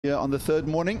Here on the third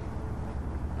morning.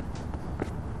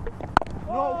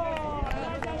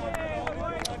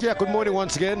 Yeah, good morning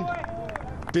once again.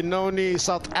 Benoni,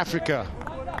 South Africa.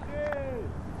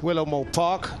 Willow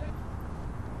Park.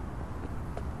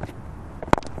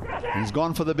 He's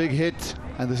gone for the big hit,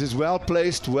 and this is well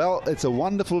placed. Well, it's a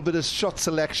wonderful bit of shot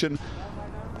selection,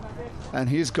 and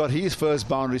he's got his first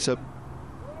boundary. So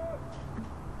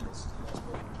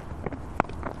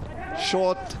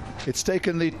short, it's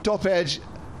taken the top edge,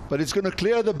 but it's going to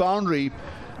clear the boundary,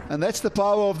 and that's the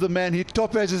power of the man. He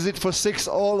top edges it for 6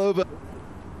 all over.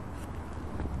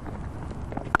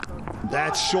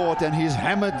 That's short, and he's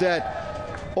hammered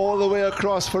that all the way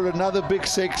across for another big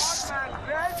 6.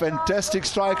 Fantastic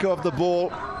striker of the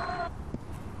ball.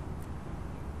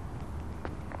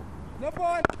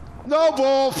 No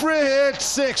ball, free hit,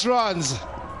 6 runs.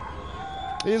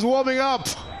 He's warming up.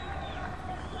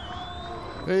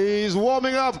 He's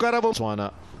warming up.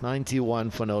 Botswana, 91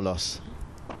 for no loss.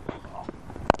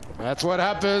 That's what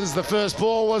happens. The first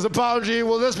ball was a boundary.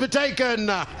 Will this be taken?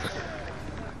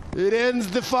 It ends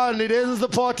the fun. It ends the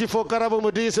party for Karabo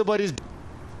Modise, but he's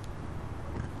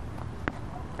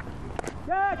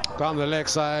down the leg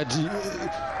side.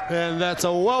 And that's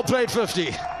a well-played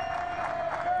 50.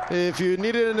 If you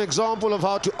needed an example of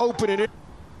how to open it.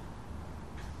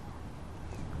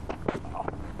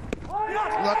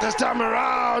 Not this time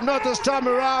around, not this time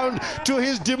around, to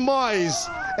his demise.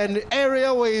 An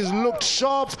area where he's looked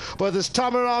sharp, but this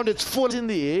time around it's full In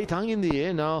the air, it hung in the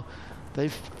air. Now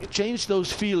they've changed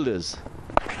those fielders.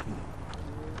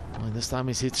 And this time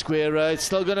he's hit square. It's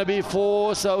still going to be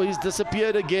 4, so he's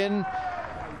disappeared again.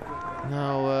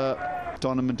 Now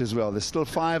Tournament as well. There's still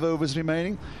 5 overs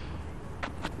remaining,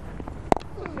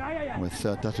 with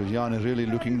Tatuyane really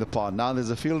looking the part. Now there's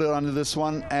a fielder under this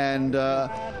one, and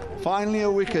finally a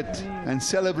wicket and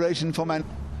celebration for Man.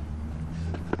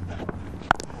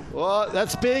 oh,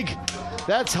 that's big.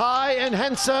 That's high and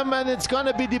handsome, and it's going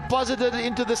to be deposited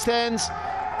into the stands.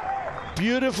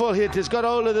 Beautiful hit. He's got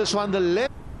hold of this one. The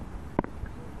left.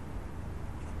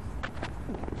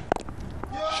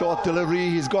 Short delivery.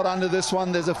 He's got under this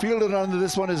one. There's a fielder under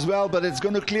this one as well, but it's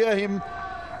going to clear him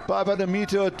by about a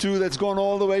meter or 2. That's gone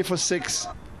all the way for 6.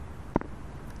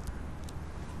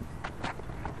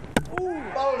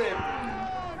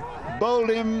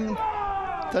 Bowled him.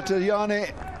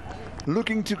 Tatuyane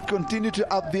looking to continue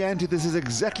to up the ante. This is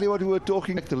exactly what we were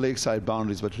talking about, the lakeside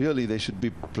boundaries, but really they should be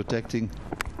protecting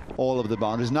all of the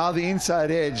boundaries. Now the inside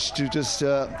edge to just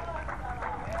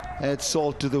add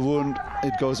salt to the wound.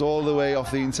 It goes all the way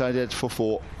off the inside edge for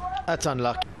 4. That's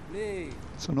unlucky.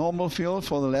 It's a normal field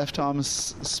for the left-arm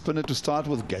spinner to start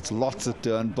with. Gets lots of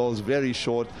turn, bowls very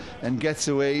short, and gets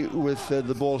away with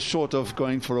the ball short of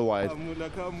going for a wide.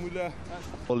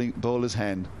 Bowler's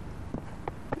hand.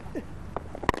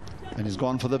 And he's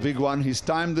gone for the big one. He's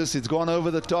timed this. It's gone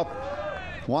over the top.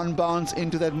 1 bounce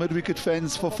into that mid-wicket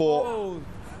fence for 4.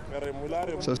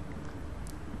 So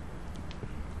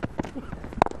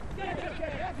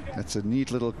that's a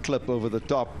neat little clip over the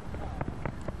top.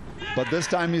 But this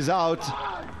time he's out.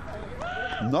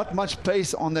 Not much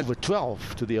pace on that. With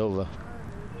 12 to the over.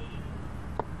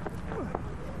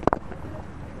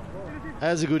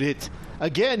 Has a good hit.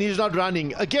 Again, he's not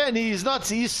running. Again, he's not.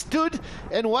 He stood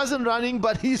and wasn't running,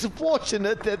 but he's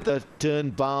fortunate that the turn,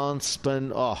 bounce,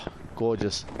 spin. Oh,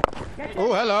 gorgeous.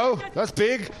 Oh, hello. That's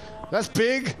big. That's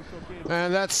big.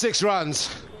 And that's 6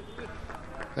 runs.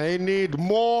 They need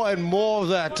more and more of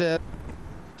that.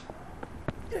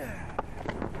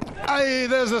 Aye,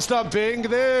 there's the stumping.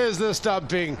 There's the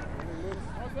stumping.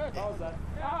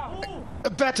 A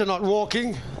batter not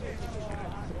walking.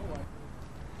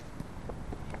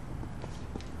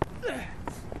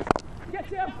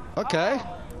 Okay,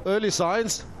 early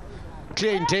signs,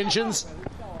 clear intentions,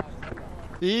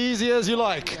 easy as you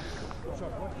like.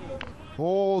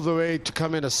 All the way to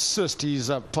come and assist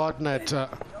his partner at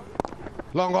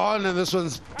long on, and this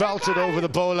one's belted over the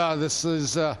bowler. This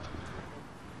is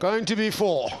going to be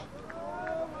 4.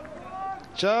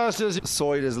 Just as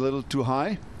saw it as a little too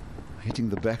high, hitting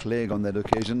the back leg on that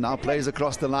occasion. Now plays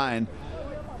across the line,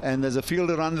 and there's a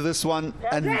fielder under this one,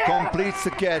 and completes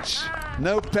the catch.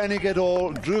 No panic at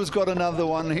all. Drew's got another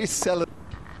one. He's celebrating.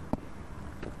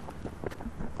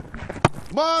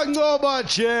 Magno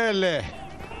Bachele.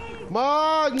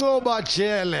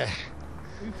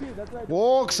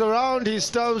 Walks around his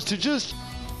stumps to just.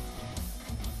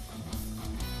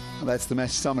 That's the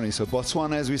match summary. So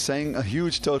Botswana, as we're saying, a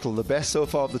huge total. The best so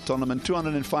far of the tournament.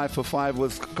 205 for 5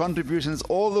 with contributions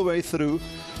all the way through.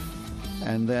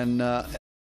 And then